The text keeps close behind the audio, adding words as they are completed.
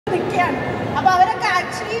ആണ്. അപ്പോൾ അവരൊക്കെ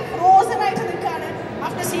actually frozen ആയിട്ട് നിൽക്കുകയാണ്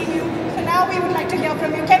after seeing you. So now we would like to hear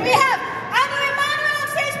from you. Can we have Anu Emmanuel on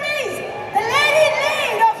stage, please? The lady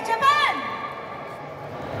lead of Japan.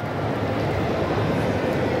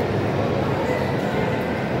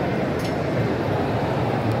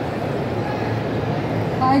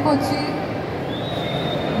 Hi, Kochi.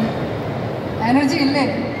 Energy ille.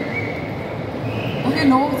 Okay,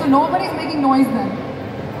 no, so nobody's making noise then.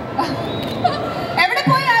 എവിടെ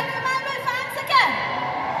പോയി Anu Emmanuel fans ഒക്കെ?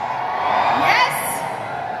 Yes.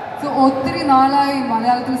 So ഒത്തിരി നാളായി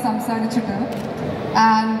മലയാളത്തിൽ സംസാരിച്ചിട്ട്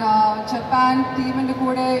and Japan ടീമിൻ്റെ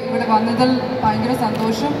കൂടെ ഇവിടെ വന്നതിൽ ഭയങ്കര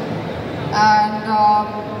സന്തോഷം. And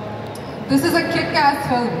this is a kick-ass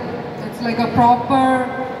film. It's like a proper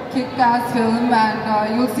kick-ass film, and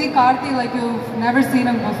you'll see Karthi like you've never seen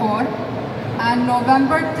him before. And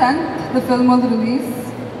November 10th, the film will release.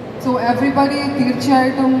 So everybody,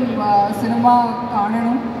 തീർച്ചയായിട്ടും cinema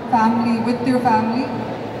കാണണം, family, with your family.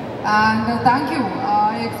 And thank you.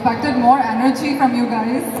 I expected more energy from you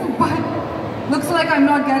guys, but looks like I'm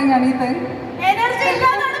not getting anything. Energy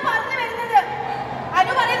ഇല്ലാന്നാണ് പറഞ്ഞു വരുന്നത്.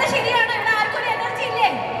 അനു പറയുന്നത് ശരിയാണ്. ഇവിടെ ആർക്കും ഒരു energy ഇല്ലേ?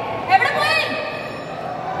 എവിടെ പോയി?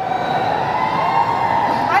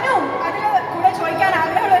 അനു, അതിൽ കൂടെ ചോദിക്കാൻ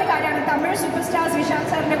ആഗ്രഹമുള്ള ഒരു കാര്യമാണ്. തമിഴ് സൂപ്പർ സ്റ്റാർസ് വിശാൽ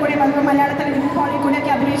സാറിന്റെ കൂടെ മലയാളത്തിൽ വിനു പോളിൽ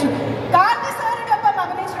കൂടെയൊക്കെ അഭിനയിച്ചു. കാർത്തി സാറിന്റെ ഒപ്പം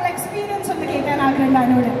അഭിനയിച്ചുള്ള എക്സ്പീരിയൻസ് ഒന്ന് കേൾക്കാൻ ആഗ്രഹമുണ്ട്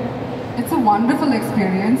അനുവിന്. It's a wonderful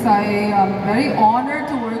experience. I am very honored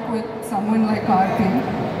to work with someone like Karthi.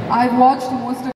 I've watched most of